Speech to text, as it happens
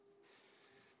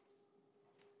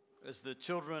As the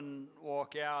children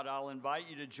walk out, I'll invite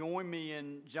you to join me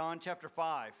in John chapter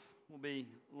 5. We'll be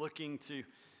looking to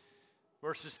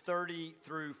verses 30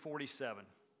 through 47.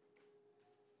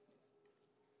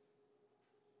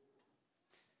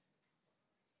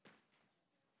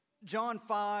 John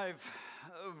 5,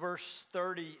 verse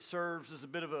 30 serves as a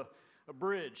bit of a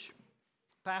bridge,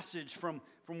 passage from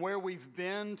where we've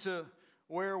been to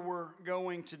where we're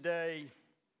going today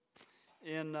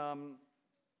in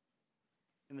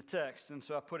the text, and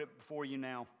so I put it before you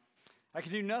now. I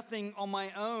can do nothing on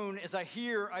my own. As I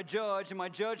hear, I judge, and my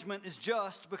judgment is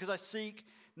just because I seek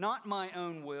not my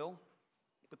own will,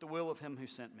 but the will of him who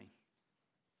sent me.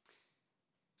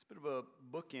 It's a bit of a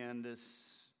bookend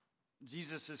as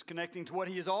Jesus is connecting to what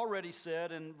he has already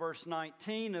said in verse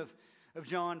 19 of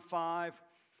John 5,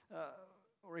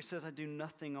 where he says, I do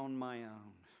nothing on my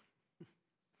own.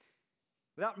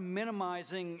 Without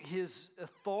minimizing his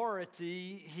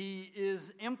authority, he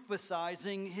is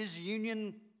emphasizing his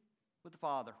union with the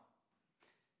Father.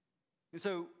 And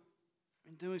so,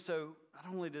 in doing so,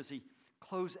 not only does he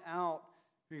close out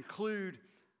or include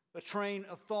a train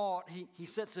of thought, he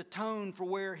sets a tone for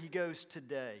where he goes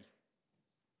today,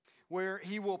 where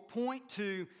he will point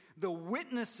to the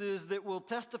witnesses that will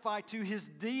testify to his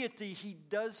deity. He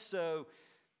does so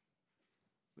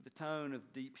with a tone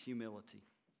of deep humility.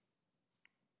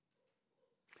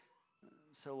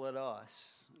 So let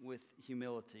us, with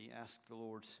humility, ask the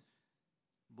Lord's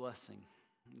blessing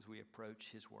as we approach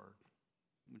his word.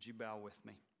 Would you bow with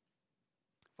me?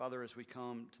 Father, as we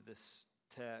come to this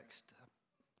text,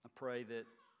 I pray that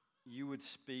you would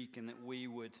speak and that we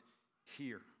would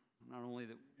hear. Not only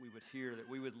that we would hear, that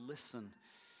we would listen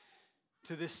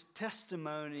to this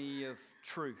testimony of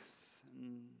truth.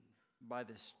 And by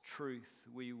this truth,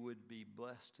 we would be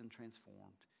blessed and transformed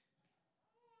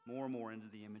more and more into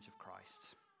the image of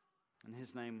Christ. In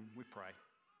his name we pray.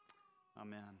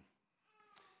 Amen.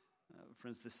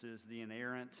 Friends, this is the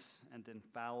inerrant and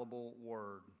infallible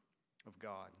word of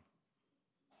God.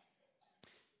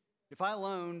 If I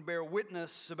alone bear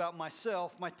witness about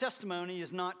myself, my testimony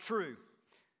is not true.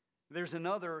 There's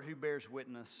another who bears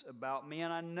witness about me,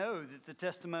 and I know that the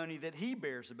testimony that he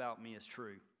bears about me is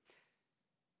true.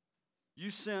 You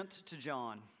sent to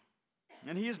John,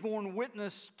 and he has borne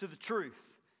witness to the truth.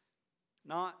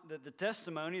 Not that the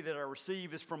testimony that I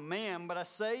receive is from man, but I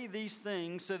say these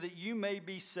things so that you may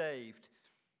be saved.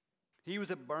 He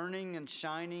was a burning and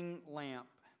shining lamp,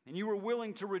 and you were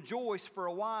willing to rejoice for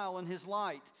a while in his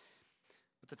light.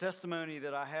 But the testimony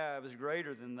that I have is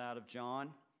greater than that of John.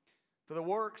 For the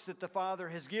works that the Father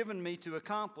has given me to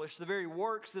accomplish, the very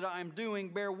works that I am doing,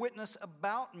 bear witness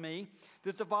about me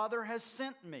that the Father has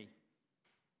sent me.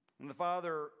 And the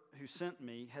Father who sent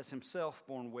me has himself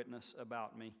borne witness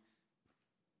about me.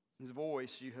 His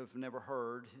voice you have never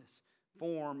heard, his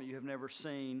form you have never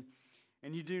seen,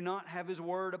 and you do not have his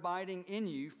word abiding in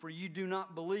you, for you do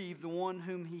not believe the one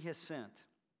whom he has sent.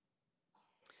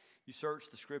 You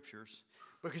search the Scriptures,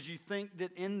 because you think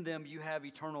that in them you have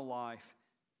eternal life,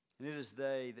 and it is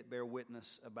they that bear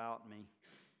witness about me.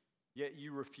 Yet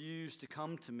you refuse to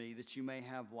come to me that you may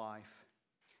have life.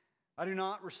 I do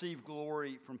not receive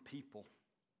glory from people,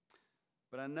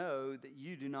 but I know that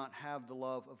you do not have the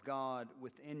love of God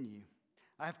within you.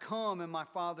 I have come in my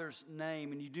Father's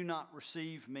name, and you do not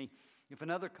receive me. If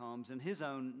another comes in his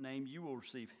own name, you will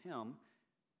receive him.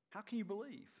 How can you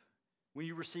believe when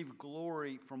you receive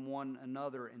glory from one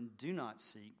another and do not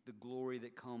seek the glory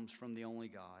that comes from the only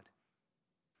God?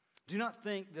 Do not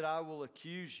think that I will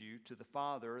accuse you to the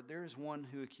Father. There is one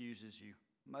who accuses you,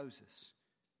 Moses,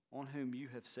 on whom you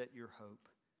have set your hope.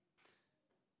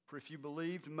 For if you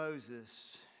believed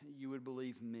Moses, you would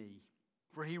believe me,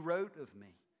 for he wrote of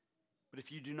me. But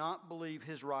if you do not believe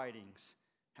his writings,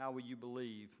 how will you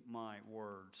believe my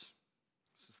words?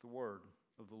 This is the word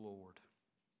of the Lord.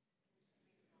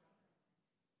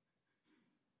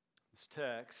 This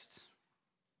text,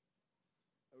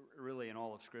 really in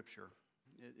all of Scripture,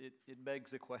 it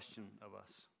begs a question of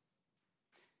us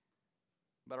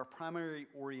about our primary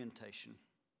orientation.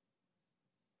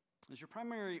 Is your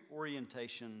primary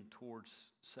orientation towards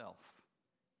self?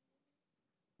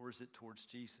 Or is it towards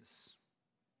Jesus?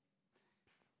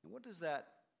 And what does that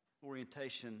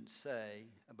orientation say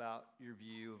about your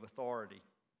view of authority?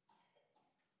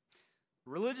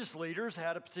 Religious leaders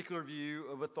had a particular view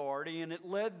of authority, and it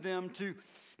led them to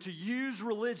use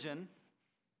religion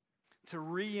to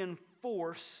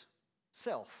reinforce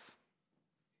self.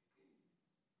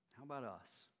 How about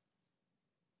us?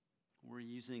 We're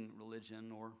using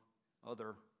religion or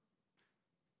other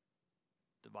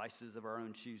devices of our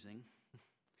own choosing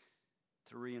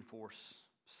to reinforce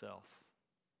self.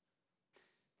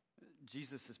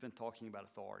 Jesus has been talking about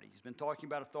authority. He's been talking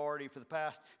about authority for the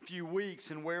past few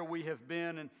weeks and where we have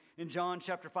been in John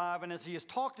chapter 5. And as he has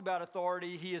talked about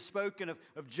authority, he has spoken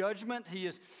of judgment. He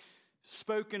has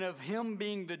spoken of him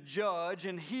being the judge.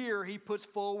 And here he puts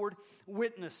forward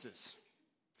witnesses.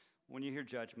 When you hear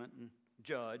judgment and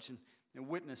judge and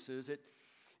witnesses,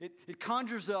 it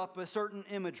conjures up a certain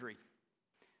imagery.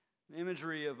 The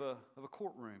imagery of a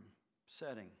courtroom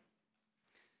setting.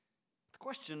 The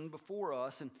question before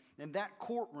us in that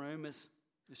courtroom is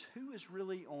who is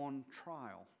really on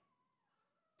trial?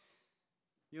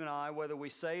 You and I, whether we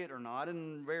say it or not,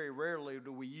 and very rarely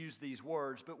do we use these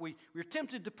words, but we're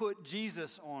tempted to put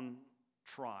Jesus on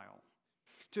trial.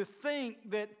 To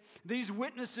think that these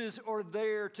witnesses are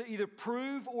there to either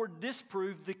prove or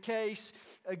disprove the case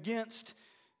against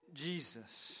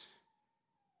Jesus.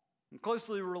 And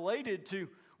closely related to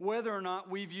whether or not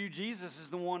we view Jesus as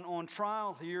the one on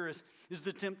trial here is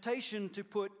the temptation to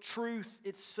put truth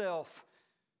itself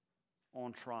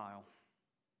on trial.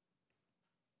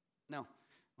 Now,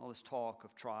 all this talk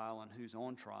of trial and who's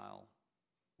on trial,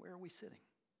 where are we sitting?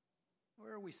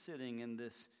 Where are we sitting in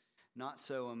this not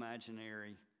so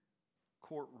imaginary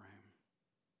courtroom?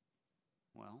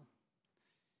 Well,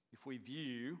 if we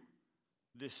view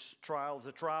this trial as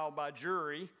a trial by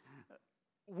jury,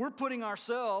 we're putting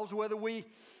ourselves, whether we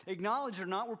acknowledge it or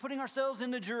not, we're putting ourselves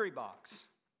in the jury box.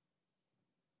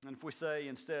 And if we say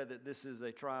instead that this is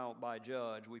a trial by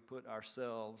judge, we put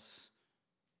ourselves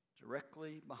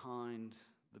directly behind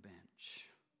the bench.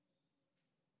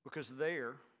 Because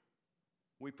there,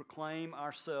 we proclaim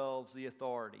ourselves the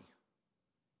authority,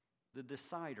 the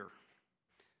decider.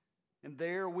 And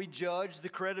there we judge the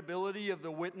credibility of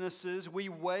the witnesses. We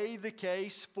weigh the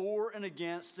case for and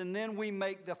against, and then we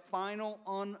make the final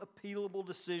unappealable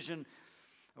decision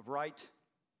of right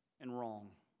and wrong.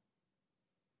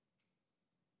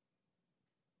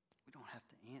 We don't have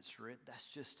to answer it. That's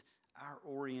just our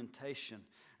orientation.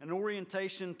 An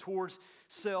orientation towards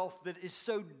self that is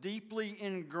so deeply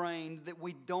ingrained that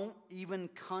we don't even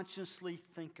consciously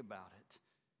think about it.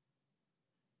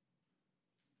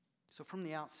 So from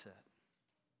the outset,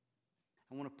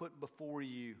 I want to put before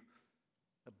you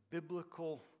a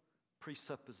biblical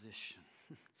presupposition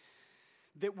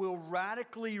that will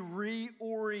radically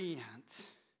reorient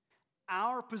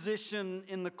our position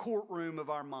in the courtroom of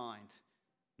our mind.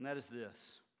 And that is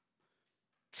this: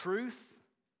 truth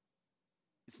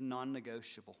is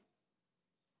non-negotiable.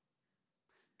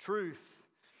 Truth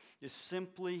is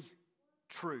simply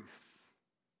truth.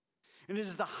 And it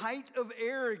is the height of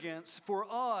arrogance for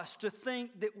us to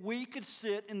think that we could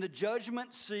sit in the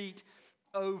judgment seat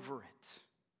over it.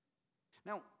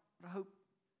 Now, what I hope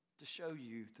to show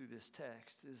you through this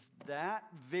text is that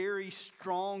very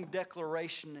strong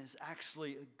declaration is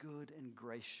actually a good and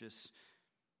gracious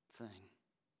thing.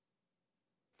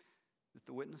 That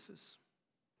the witnesses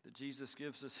that Jesus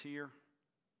gives us here,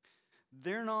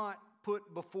 they're not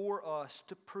put before us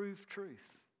to prove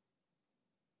truth.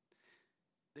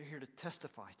 They're here to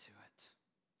testify to it.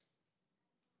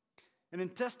 And in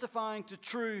testifying to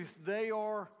truth, they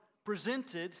are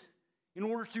presented in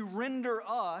order to render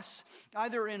us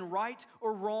either in right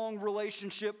or wrong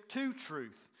relationship to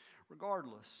truth,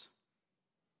 regardless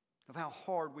of how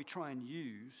hard we try and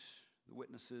use the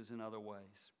witnesses in other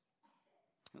ways.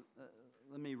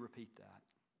 Let me repeat that.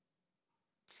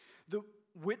 The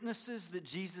witnesses that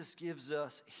Jesus gives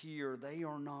us here, they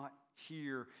are not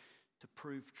here to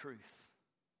prove truth.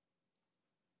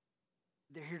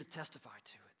 They're here to testify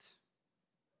to it.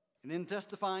 And in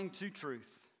testifying to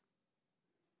truth,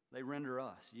 they render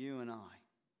us, you and I,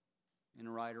 in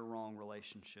a right or wrong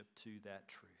relationship to that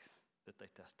truth that they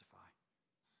testify.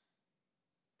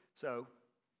 So,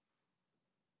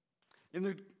 in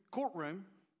the courtroom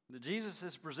that Jesus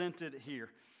has presented here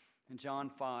in John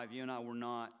 5, you and I were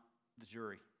not the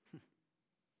jury.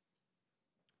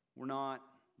 We're not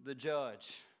the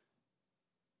judge.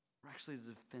 We're actually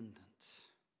the defendants.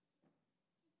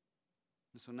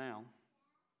 And so now,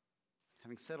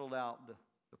 having settled out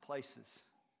the places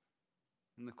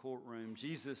in the courtroom,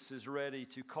 Jesus is ready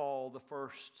to call the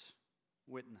first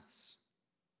witness,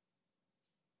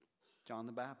 John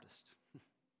the Baptist.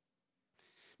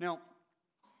 Now,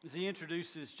 as he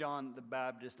introduces John the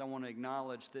Baptist, I want to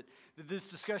acknowledge that this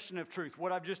discussion of truth,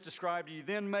 what I've just described to you,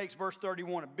 then makes verse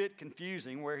 31 a bit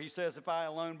confusing, where he says, if I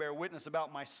alone bear witness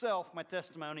about myself, my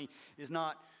testimony is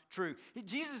not true.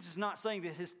 Jesus is not saying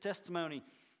that his testimony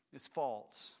is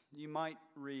false. You might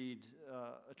read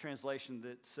a translation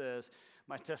that says,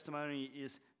 my testimony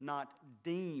is not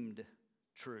deemed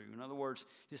true. In other words,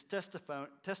 his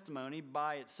testimony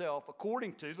by itself,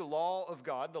 according to the law of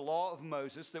God, the law of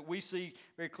Moses that we see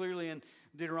very clearly in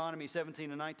Deuteronomy 17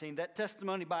 and 19, that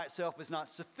testimony by itself is not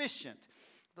sufficient.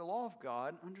 The law of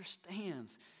God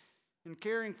understands in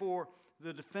caring for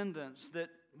the defendants that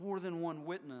more than one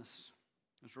witness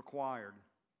is required.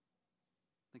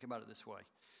 Think about it this way.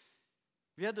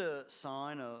 If you had to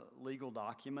sign a legal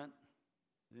document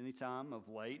at any time of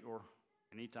late or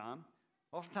any time,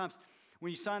 oftentimes when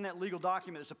you sign that legal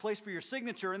document, there's a place for your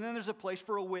signature and then there's a place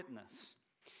for a witness.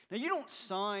 Now, you don't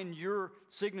sign your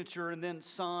signature and then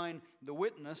sign the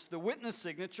witness. The witness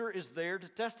signature is there to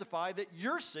testify that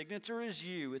your signature is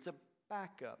you. It's a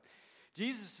backup.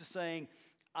 Jesus is saying,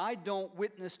 I don't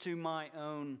witness to my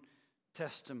own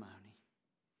testimony.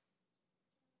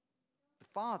 The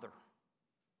Father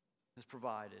has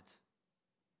provided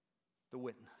the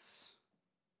witness.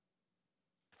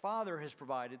 The Father has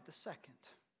provided the second.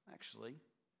 Actually,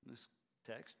 in this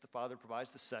text, the Father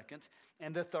provides the second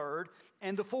and the third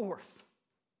and the fourth.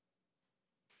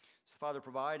 It's the Father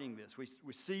providing this.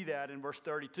 We see that in verse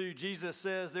 32. Jesus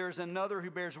says, there is another who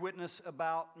bears witness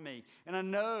about me. And I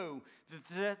know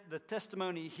that the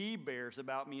testimony he bears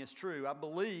about me is true. I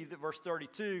believe that verse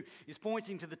 32 is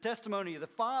pointing to the testimony of the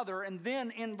Father. And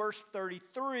then in verse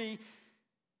 33,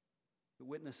 the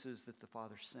witnesses that the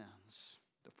Father sends.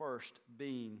 The first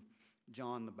being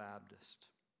John the Baptist.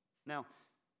 Now,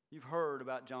 you've heard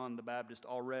about John the Baptist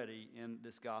already in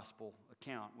this gospel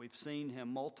account. We've seen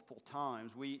him multiple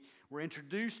times. We were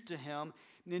introduced to him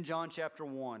in John chapter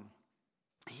 1.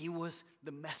 He was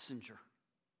the messenger.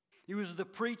 He was the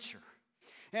preacher.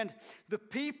 And the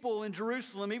people in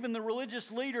Jerusalem, even the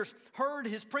religious leaders, heard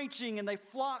his preaching and they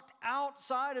flocked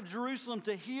outside of Jerusalem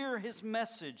to hear his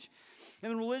message.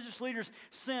 And the religious leaders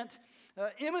sent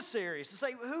emissaries to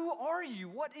say, who are you?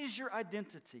 What is your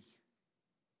identity?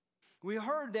 We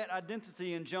heard that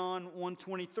identity in John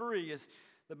 1:23 as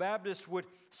the Baptist would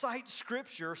cite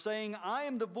Scripture saying, I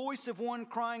am the voice of one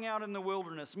crying out in the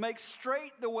wilderness, make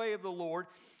straight the way of the Lord,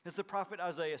 as the prophet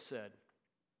Isaiah said.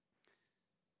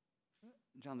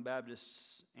 John the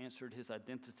Baptist answered his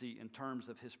identity in terms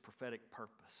of his prophetic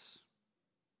purpose.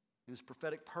 And his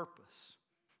prophetic purpose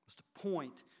was to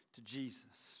point to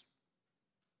Jesus.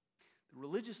 The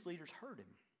religious leaders heard him,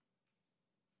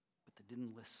 but they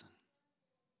didn't listen.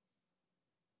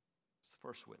 It's the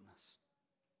first witness.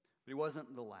 But he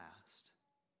wasn't the last.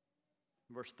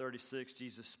 In verse 36,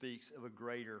 Jesus speaks of a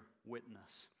greater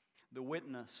witness, the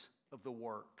witness of the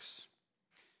works.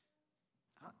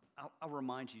 I'll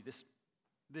remind you,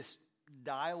 this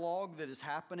dialogue that is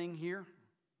happening here,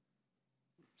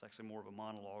 it's actually more of a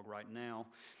monologue right now,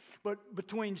 but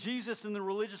between Jesus and the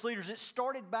religious leaders, it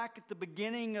started back at the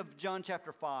beginning of John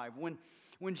chapter 5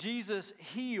 when Jesus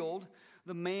healed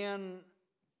the man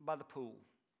by the pool.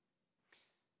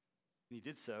 And he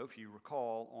did so, if you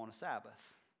recall, on a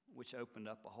Sabbath, which opened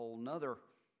up a whole nother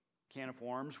can of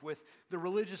worms with the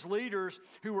religious leaders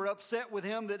who were upset with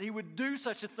him that he would do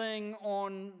such a thing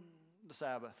on the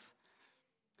Sabbath.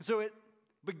 So it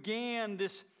began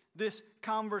this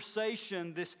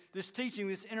conversation, this teaching,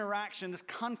 this interaction, this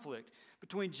conflict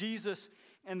between Jesus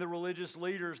and the religious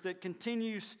leaders that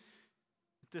continues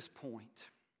at this point.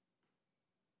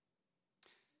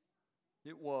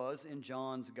 It was in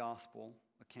John's gospel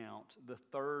account the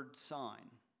third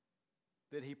sign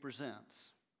that he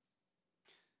presents.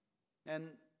 And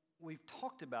we've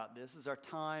talked about this as our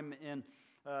time in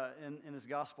his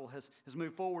gospel has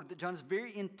moved forward, that John is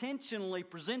very intentionally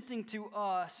presenting to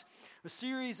us a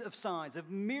series of signs, of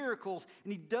miracles,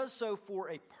 and he does so for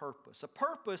a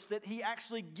purpose that he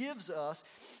actually gives us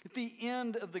at the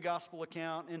end of the gospel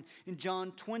account in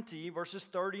John 20, verses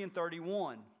 30 and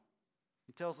 31.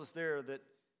 He tells us there that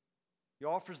he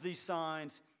offers these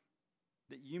signs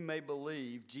that you may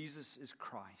believe Jesus is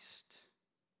Christ,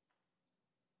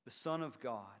 the Son of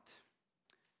God.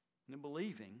 And in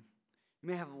believing, you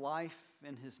may have life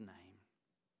in his name.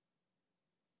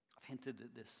 I've hinted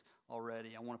at this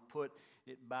already. I want to put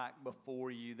it back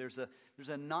before you. There's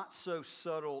a not so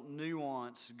subtle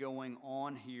nuance going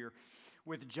on here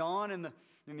with John in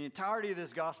the entirety of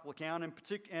this gospel account,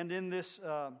 and in this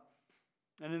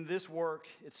work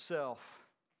itself.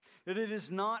 That it is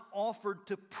not offered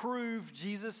to prove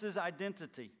Jesus'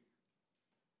 identity,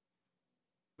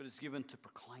 but it's given to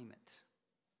proclaim it.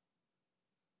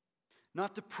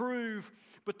 Not to prove,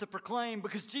 but to proclaim,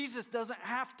 because Jesus doesn't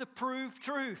have to prove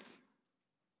truth.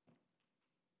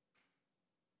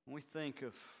 When we think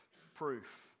of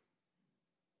proof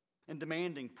and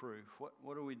demanding proof,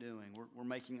 what are we doing? We're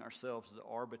making ourselves the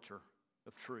arbiter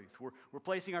of truth. We're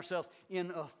placing ourselves in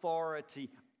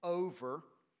authority over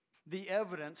the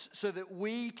evidence so that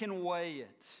we can weigh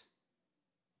it.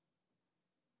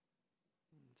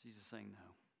 Jesus is saying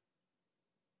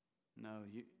no. No,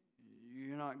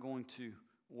 you're not going to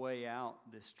weigh out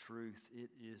this truth.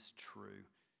 It is true.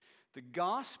 The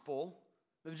gospel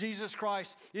of Jesus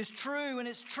Christ is true, and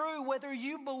it's true whether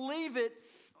you believe it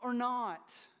or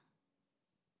not.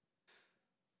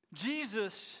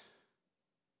 Jesus,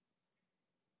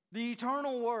 the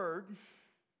eternal Word,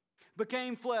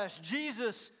 became flesh.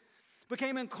 Jesus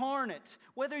became incarnate,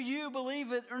 whether you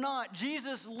believe it or not.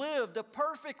 Jesus lived a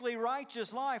perfectly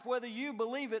righteous life, whether you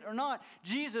believe it or not.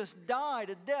 Jesus died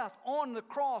a death on the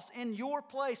cross in your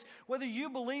place, whether you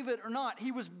believe it or not.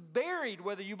 He was buried,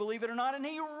 whether you believe it or not, and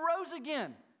He rose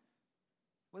again,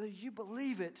 whether you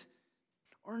believe it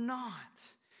or not.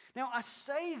 Now, I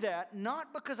say that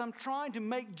not because I'm trying to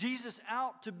make Jesus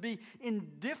out to be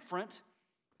indifferent,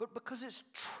 but because it's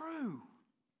true.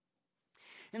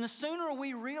 And the sooner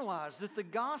we realize that the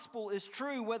gospel is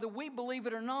true, whether we believe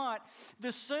it or not,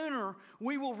 the sooner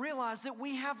we will realize that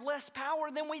we have less power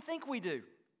than we think we do. And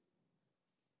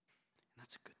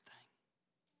that's a good thing.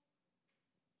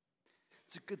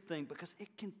 It's a good thing because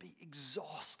it can be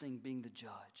exhausting being the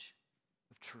judge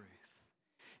of truth.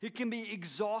 It can be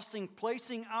exhausting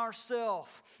placing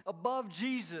ourselves above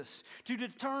Jesus to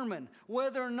determine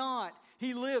whether or not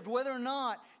He lived, whether or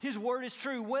not His word is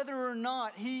true, whether or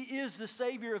not He is the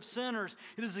Savior of sinners.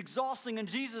 It is exhausting, and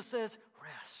Jesus says,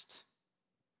 rest.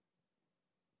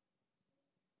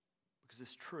 Because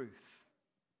this truth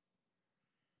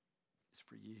is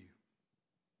for you.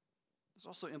 There's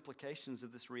also implications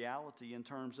of this reality in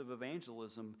terms of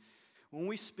evangelism. When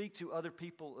we speak to other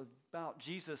people about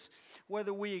Jesus,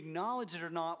 whether we acknowledge it or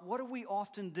not, what are we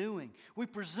often doing? We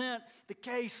present the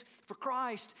case for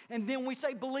Christ, and then we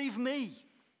say, believe me.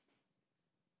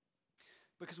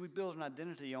 Because we build an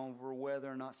identity over whether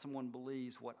or not someone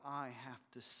believes what I have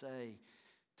to say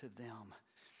to them.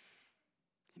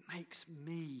 It makes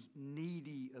me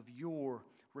needy of your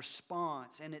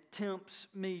response, and it tempts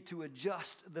me to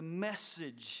adjust the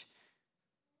message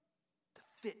to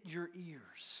fit your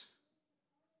ears.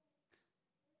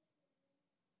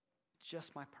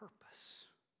 Just my purpose,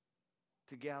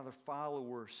 to gather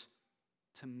followers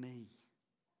to me.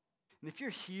 And if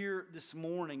you're here this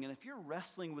morning and if you're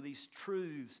wrestling with these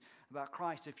truths about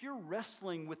Christ, if you're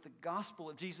wrestling with the gospel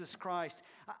of Jesus Christ,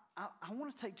 I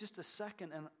want to take just a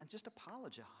second and just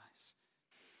apologize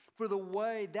for the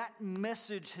way that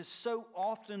message has so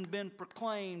often been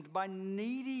proclaimed by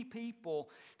needy people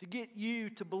to get you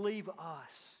to believe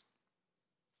us.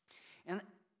 And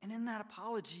in that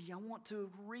apology, I want to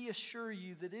reassure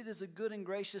you that it is a good and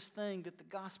gracious thing that the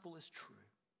gospel is true,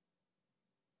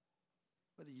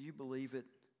 whether you believe it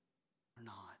or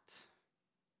not.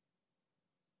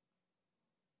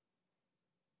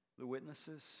 The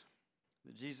witnesses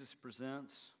that Jesus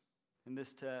presents in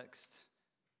this text,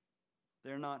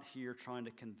 they're not here trying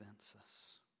to convince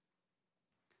us.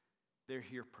 They're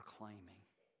here proclaiming.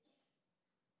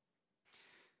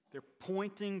 They're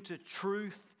pointing to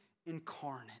truth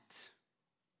incarnate.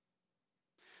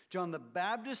 John the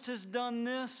Baptist has done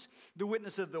this. The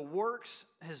witness of the works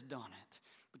has done it.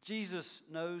 But Jesus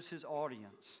knows his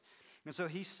audience. And so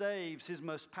he saves his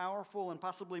most powerful and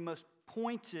possibly most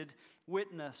pointed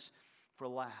witness for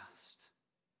last.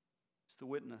 It's the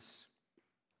witness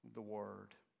of the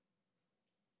Word.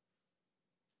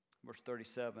 Verse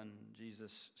 37,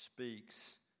 Jesus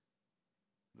speaks,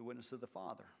 the witness of the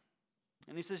Father.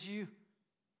 And he says, you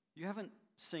haven't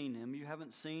seen him, you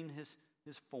haven't seen his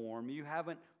form, you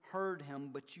haven't heard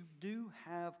him, but you do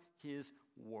have his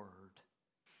word.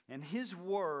 And his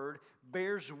word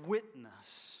bears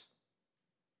witness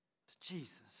to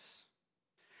Jesus.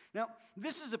 Now,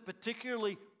 this is a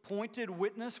particularly pointed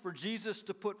witness for Jesus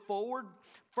to put forward.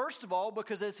 First of all,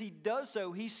 because as he does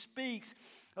so, he speaks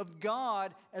of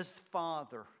God as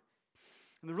Father.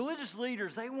 And the religious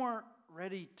leaders, they weren't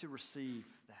ready to receive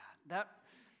that.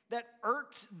 That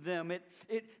irked them.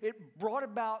 It brought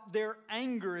about their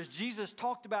anger as Jesus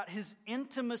talked about his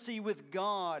intimacy with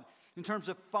God in terms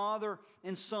of Father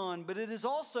and Son. But it is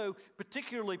also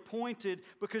particularly pointed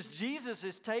because Jesus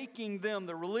is taking them,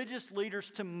 the religious leaders,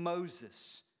 to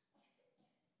Moses.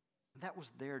 That was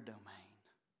their domain,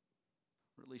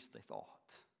 or at least they thought.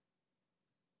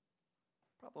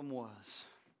 Problem was,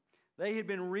 they had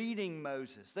been reading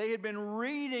Moses. They had been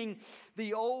reading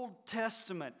the Old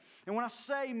Testament. And when I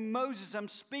say Moses, I'm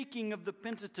speaking of the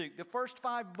Pentateuch, the first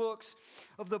 5 books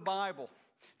of the Bible.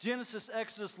 Genesis,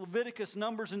 Exodus, Leviticus,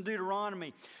 Numbers, and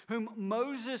Deuteronomy, whom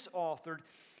Moses authored.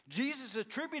 Jesus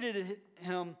attributed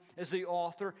him as the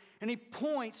author, and he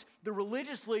points the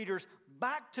religious leaders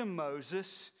back to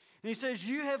Moses. And he says,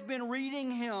 you have been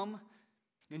reading him,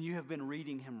 and you have been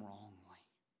reading him wrongly.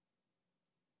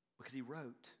 Because he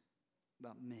wrote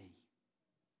about me.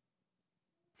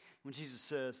 When Jesus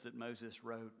says that Moses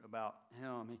wrote about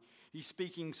him, he's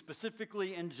speaking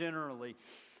specifically and generally.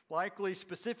 Likely,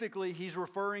 specifically, he's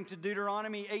referring to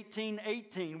Deuteronomy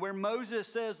 18:18, where Moses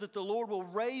says that the Lord will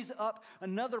raise up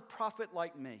another prophet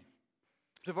like me.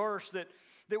 It's a verse that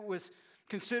was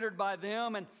considered by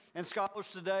them and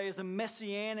scholars today as a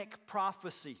messianic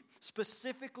prophecy,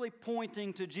 specifically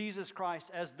pointing to Jesus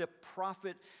Christ as the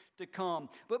prophet to come.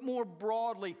 But more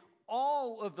broadly,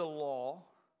 all of the law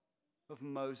of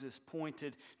Moses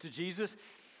pointed to Jesus,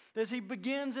 as he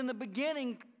begins in the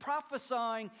beginning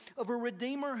prophesying of a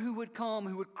Redeemer who would come,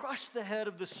 who would crush the head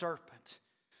of the serpent.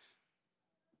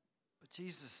 But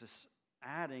Jesus is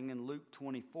adding in Luke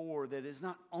 24 that it is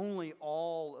not only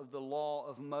all of the law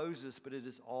of Moses, but it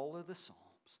is all of the Psalms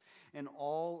and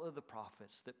all of the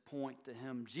prophets that point to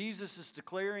him. Jesus is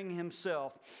declaring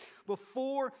himself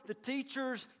before the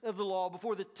teachers of the law,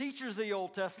 before the teachers of the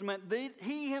Old Testament, that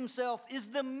he himself is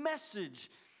the message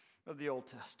of the Old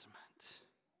Testament.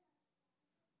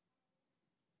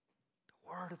 The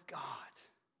Word of God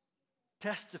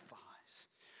testifies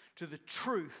to the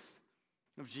truth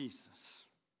of Jesus.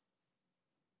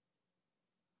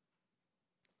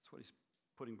 That's what he's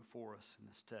putting before us in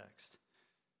this text.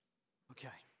 Okay,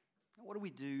 now what do we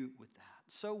do with that?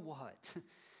 So what?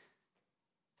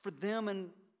 For them and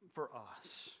for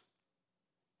us.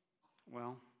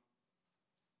 Well,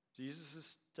 Jesus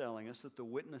is telling us that the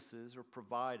witnesses are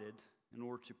provided in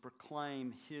order to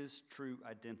proclaim his true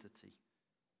identity.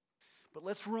 But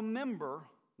let's remember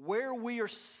where we are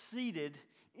seated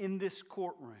in this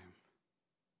courtroom.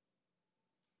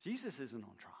 Jesus isn't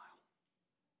on trial.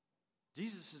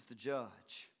 Jesus is the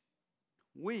judge.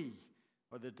 We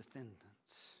are the defendants.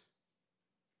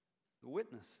 The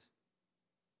witness,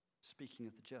 speaking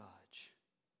of the judge,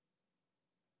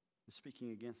 is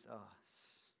speaking against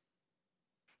us.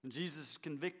 And Jesus is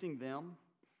convicting them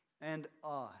and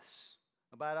us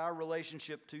about our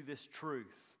relationship to this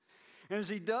truth. And as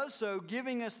he does so,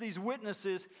 giving us these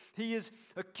witnesses, he is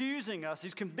accusing us,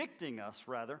 he's convicting us,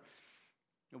 rather,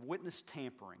 of witness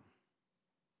tampering.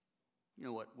 You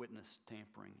know what witness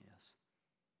tampering is.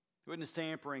 Witness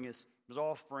tampering is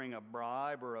offering a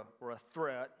bribe or a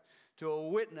threat to a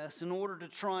witness in order to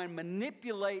try and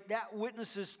manipulate that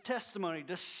witness's testimony,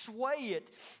 to sway it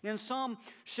in some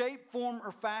shape, form,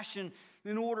 or fashion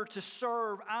in order to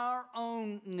serve our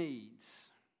own needs.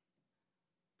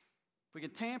 If we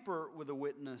can tamper with a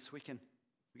witness, we can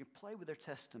play with their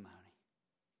testimony.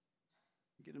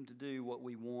 Get them to do what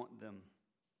we want them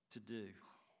to do.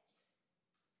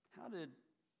 How did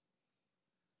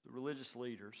the religious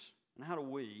leaders, and how do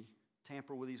we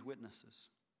tamper with these witnesses?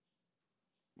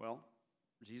 Well,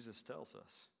 Jesus tells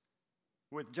us.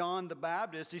 With John the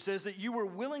Baptist, he says that you were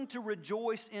willing to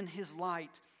rejoice in his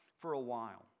light for a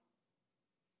while.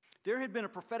 There had been a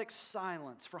prophetic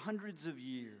silence for hundreds of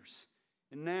years.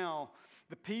 And now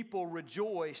the people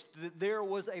rejoiced that there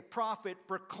was a prophet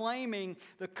proclaiming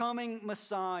the coming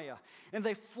Messiah. And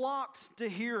they flocked to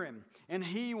hear him. And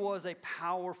he was a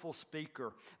powerful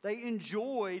speaker. They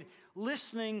enjoyed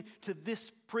listening to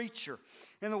this preacher.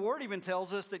 And the word even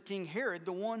tells us that King Herod,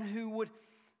 the one who would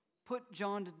put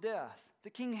John to death,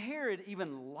 that King Herod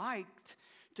even liked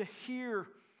to hear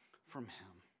from him.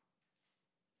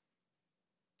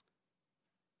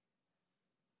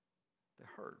 They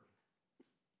heard.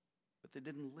 But they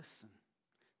didn't listen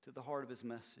to the heart of his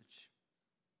message.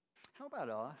 How about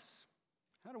us?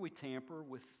 How do we tamper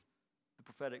with the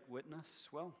prophetic witness?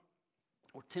 Well,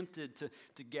 we're tempted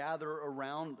to gather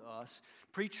around us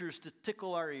preachers to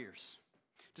tickle our ears,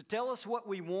 to tell us what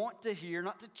we want to hear,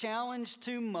 not to challenge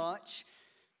too much,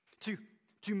 to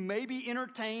maybe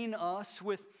entertain us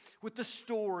with the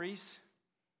stories,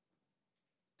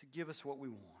 to give us what we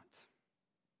want.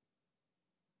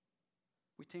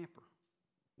 We tamper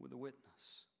with a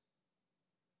witness.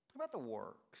 How about the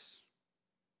works?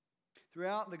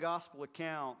 Throughout the gospel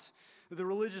account, the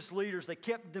religious leaders, they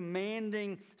kept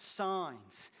demanding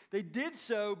signs. They did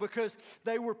so because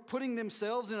they were putting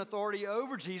themselves in authority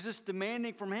over Jesus,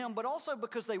 demanding from him, but also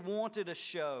because they wanted a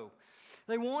show.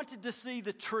 They wanted to see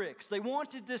the tricks. They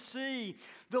wanted to see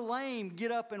the lame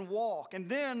get up and walk. And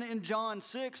then in John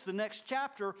 6, the next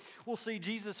chapter, we'll see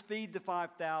Jesus feed the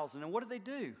 5,000. And what did they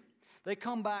do? They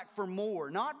come back for more,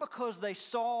 not because they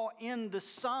saw in the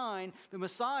sign the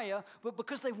Messiah, but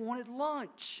because they wanted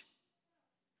lunch.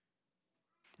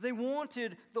 They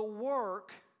wanted the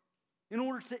work in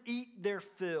order to eat their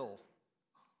fill.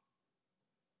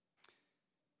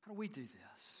 How do we do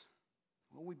this?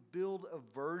 Well, we build a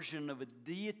version of a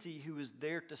deity who is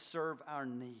there to serve our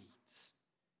needs.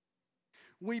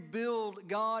 We build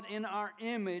God in our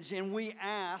image, and we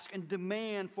ask and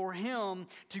demand for Him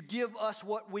to give us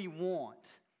what we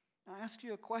want. Now, I ask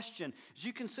you a question. As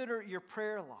you consider your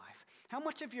prayer life, how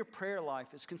much of your prayer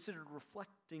life is considered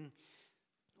reflecting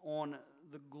on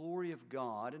the glory of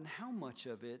God, and how much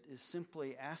of it is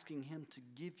simply asking Him to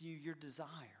give you your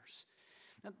desires?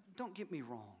 Now, don't get me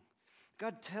wrong.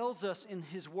 God tells us in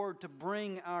His Word to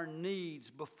bring our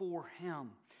needs before Him.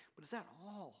 But is that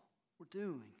all we're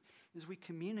doing? Is we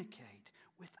communicate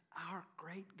with our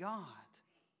great God.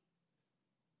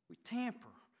 We tamper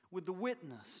with the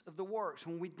witness of the works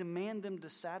when we demand them to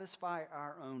satisfy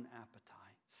our own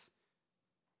appetites.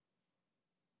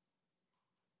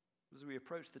 As we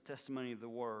approach the testimony of the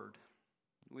Word,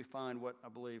 we find what I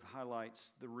believe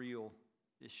highlights the real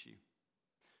issue.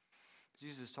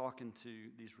 Jesus is talking to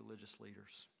these religious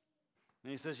leaders.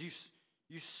 And He says,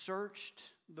 you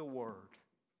searched the Word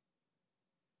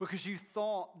because you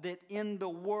thought that in the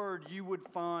Word you would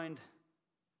find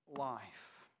life.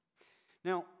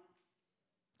 Now,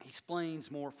 He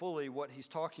explains more fully what He's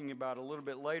talking about a little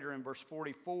bit later in verse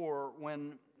 44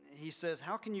 when He says,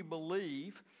 how can you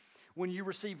believe when you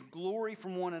receive glory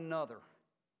from one another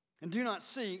and do not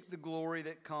seek the glory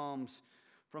that comes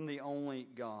from the only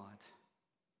God?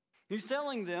 He's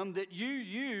telling them that you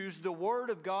use the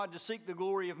Word of God to seek the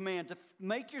glory of man, to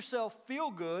make yourself feel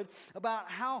good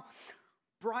about how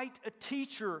bright a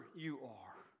teacher you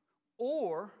are,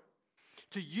 or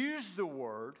to use the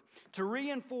Word to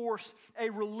reinforce a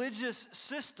religious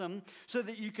system so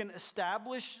that you can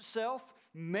establish self,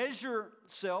 measure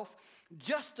self,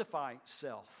 justify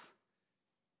self.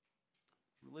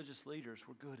 Religious leaders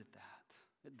were good at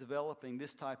that, at developing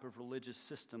this type of religious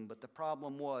system, but the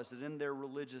problem was that in their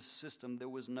religious system there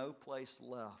was no place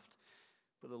left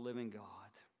for the living God.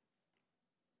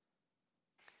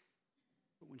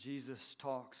 But when Jesus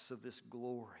talks of this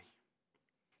glory,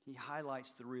 He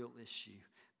highlights the real issue.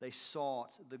 They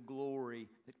sought the glory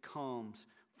that comes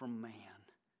from man.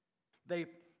 They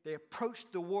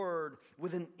approached the Word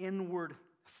with an inward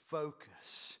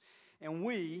focus. And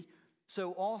we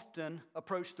so often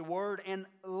approach the Word and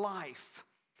life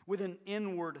with an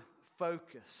inward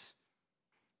focus.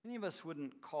 Many of us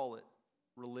wouldn't call it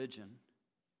religion,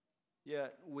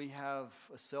 yet we have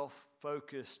a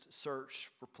self-focused search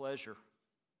for pleasure,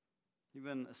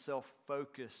 even a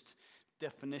self-focused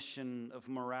definition of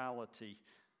morality.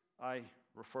 I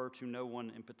refer to no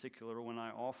one in particular when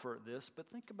I offer this, but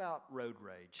think about road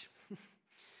rage.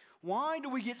 Why do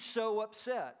we get so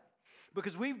upset?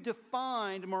 Because we've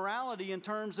defined morality in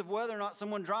terms of whether or not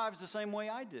someone drives the same way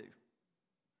I do.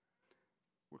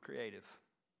 We're creative,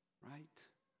 right?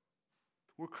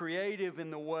 We're creative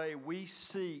in the way we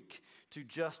seek to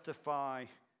justify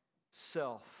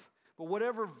self. But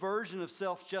whatever version of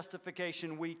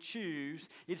self-justification we choose,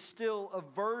 it's still a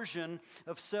version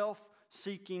of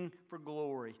self-seeking for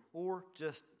glory or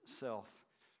just self.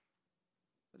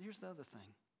 But here's the other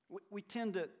thing. We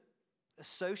tend to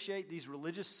associate these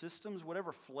religious systems,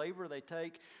 whatever flavor they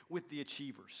take, with the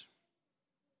achievers.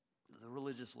 The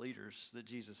religious leaders that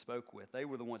Jesus spoke with, they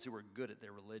were the ones who were good at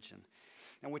their religion.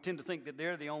 And we tend to think that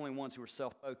they're the only ones who are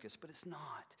self-focused, but it's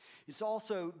not. It's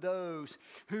also those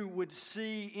who would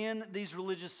see in these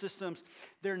religious systems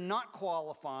they're not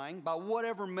qualifying by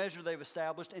whatever measure they've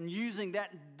established and using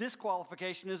that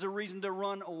disqualification as a reason to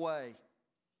run away.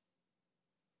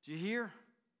 Do you hear?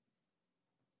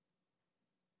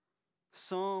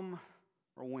 Some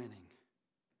are winning.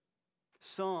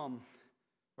 Some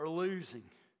are losing.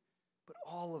 But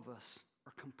all of us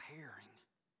are comparing.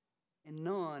 And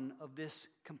none of this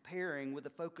comparing with a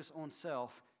focus on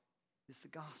self is the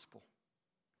gospel.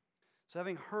 So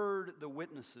having heard the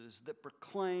witnesses that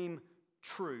proclaim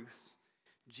truth,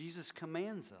 Jesus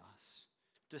commands us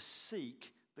to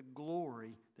seek the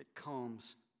glory that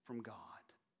comes from God.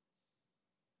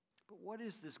 But what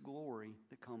is this glory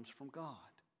that comes from God?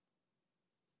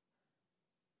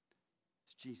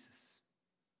 It's Jesus.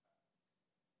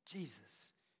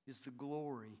 Jesus is the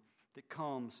glory that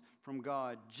comes from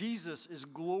God. Jesus is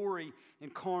glory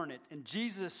incarnate. And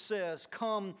Jesus says,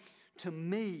 come to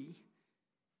me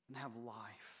and have life.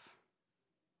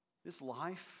 This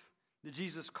life that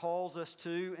Jesus calls us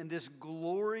to and this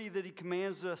glory that He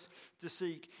commands us to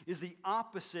seek is the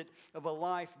opposite of a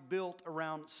life built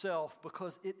around self,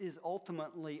 because it is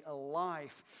ultimately a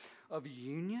life of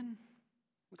union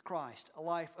with Christ, a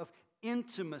life of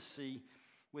intimacy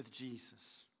with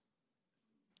Jesus.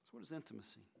 So what is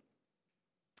intimacy?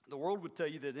 The world would tell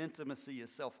you that intimacy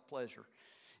is self-pleasure.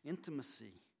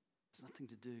 Intimacy has nothing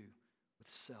to do with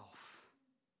self.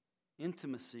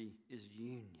 Intimacy is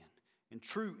union, and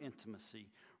true intimacy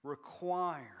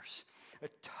requires a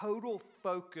total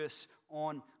focus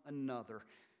on another.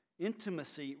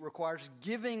 Intimacy requires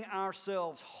giving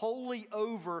ourselves wholly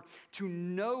over to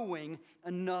knowing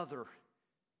another.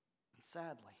 And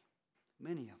sadly,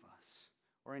 many of us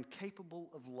are incapable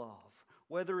of love,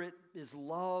 whether it is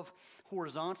love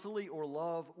horizontally or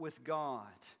love with God,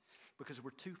 because we're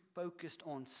too focused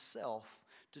on self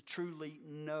to truly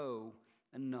know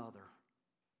another.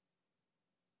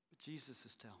 But Jesus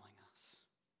is telling us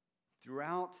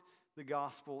throughout the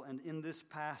gospel and in this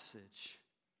passage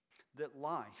that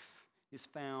life is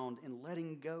found in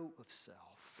letting go of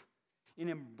self, in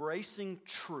embracing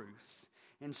truth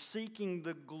and seeking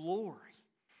the glory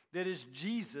that is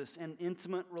Jesus and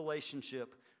intimate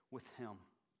relationship with Him.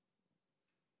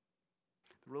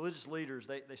 The religious leaders,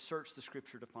 they searched the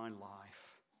Scripture to find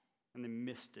life, and they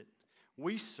missed it.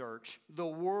 We search the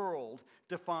world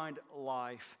to find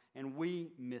life, and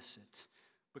we miss it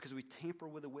because we tamper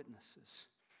with the witnesses.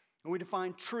 And we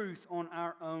define truth on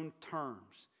our own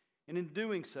terms. And in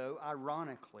doing so,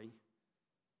 ironically,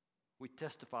 we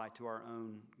testify to our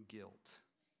own guilt.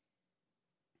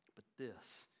 But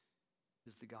this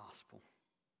is the gospel.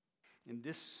 In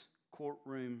this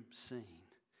courtroom scene,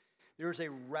 there is a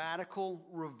radical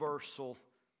reversal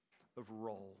of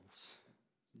roles.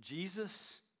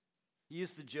 Jesus, He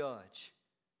is the judge.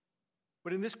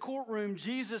 But in this courtroom,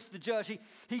 Jesus, the judge,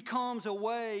 he comes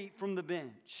away from the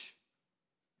bench.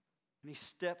 And He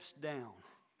steps down.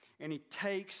 And He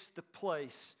takes the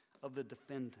place of the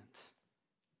defendant.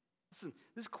 Listen,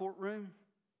 this courtroom,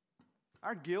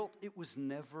 our guilt, it was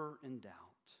never in doubt.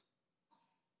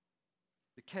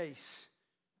 The case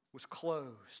was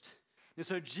closed. And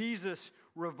so Jesus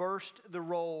reversed the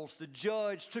roles. The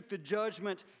judge took the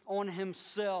judgment on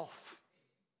Himself,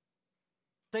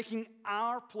 taking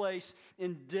our place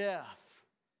in death.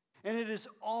 And it is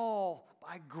all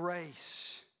by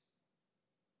grace.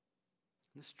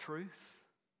 This truth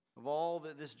of all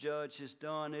that this judge has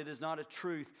done, it is not a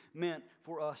truth meant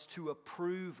for us to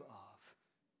approve of.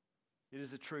 It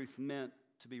is a truth meant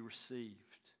to be received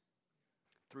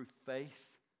through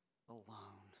faith alone.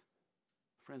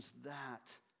 Friends,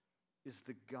 that is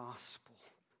the gospel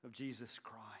of Jesus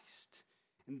Christ.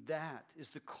 And that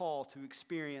is the call to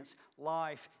experience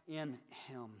life in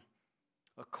Him.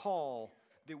 A call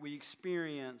that we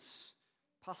experience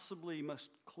possibly most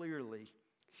clearly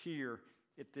here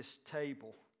at this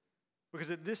table. Because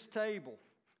at this table,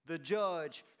 the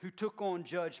judge who took on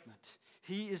judgment,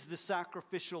 He is the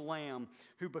sacrificial lamb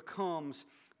who becomes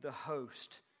the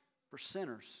host for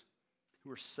sinners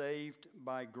who are saved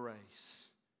by grace.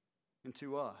 And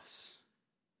to us,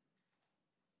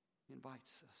 He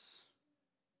invites us,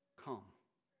 come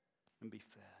and be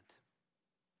fed.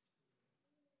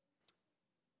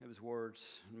 It was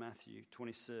words in Matthew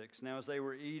 26. Now as they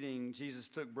were eating, Jesus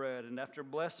took bread, and after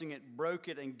blessing it, broke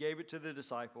it and gave it to the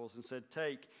disciples and said,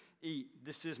 "Take, eat,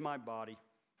 this is my body."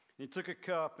 And He took a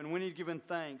cup, and when He had given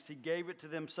thanks, He gave it to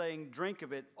them, saying, "Drink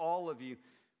of it, all of you,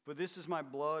 for this is my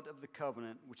blood of the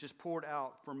covenant, which is poured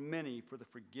out for many for the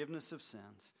forgiveness of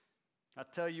sins. I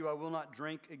tell you, I will not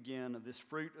drink again of this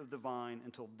fruit of the vine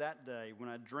until that day when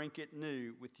I drink it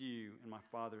new with you in my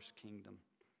Father's kingdom."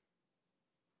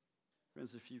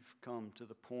 Friends, if you've come to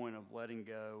the point of letting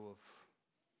go of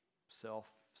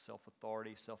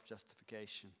self-authority,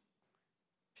 self-justification,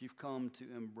 if you've come to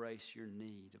embrace your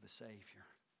need of a Savior,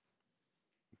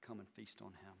 come and feast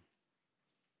on Him.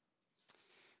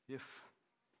 If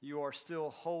you are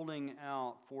still holding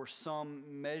out for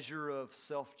some measure of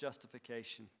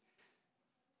self-justification,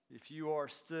 if you are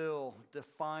still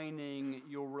defining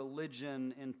your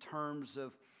religion in terms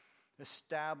of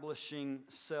establishing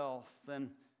self,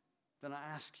 then I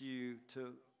ask you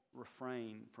to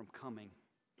refrain from coming,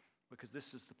 because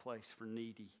this is the place for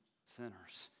needy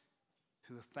sinners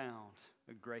who have found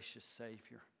a gracious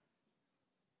Savior.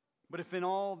 But if in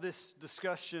all this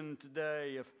discussion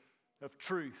today of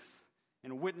truth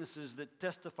and witnesses that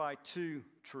testify to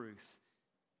truth,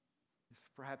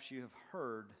 if perhaps you have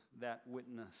heard that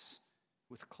witness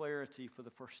with clarity for the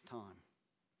first time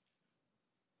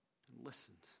and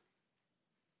listened,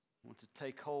 want to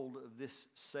take hold of this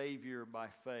Savior by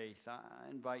faith, I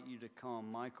invite you to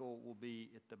come. Michael will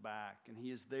be at the back, and he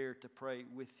is there to pray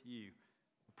with you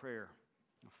a prayer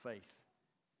of faith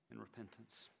and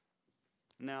repentance.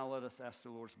 Now let us ask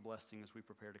the Lord's blessing as we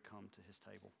prepare to come to His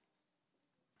table.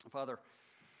 Father,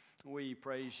 we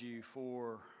praise You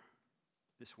for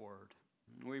this word.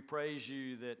 We praise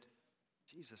You that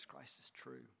Jesus Christ is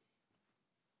true.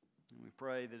 And we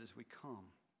pray that as we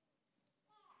come,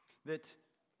 that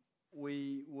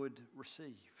we would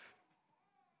receive.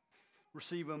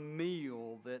 receive a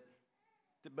meal that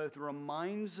both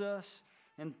reminds us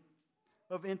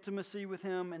of intimacy with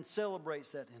Him and celebrates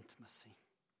that intimacy.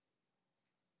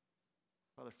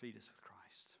 Father, feed us with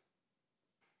Christ.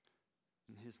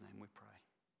 In His name we pray.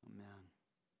 Amen.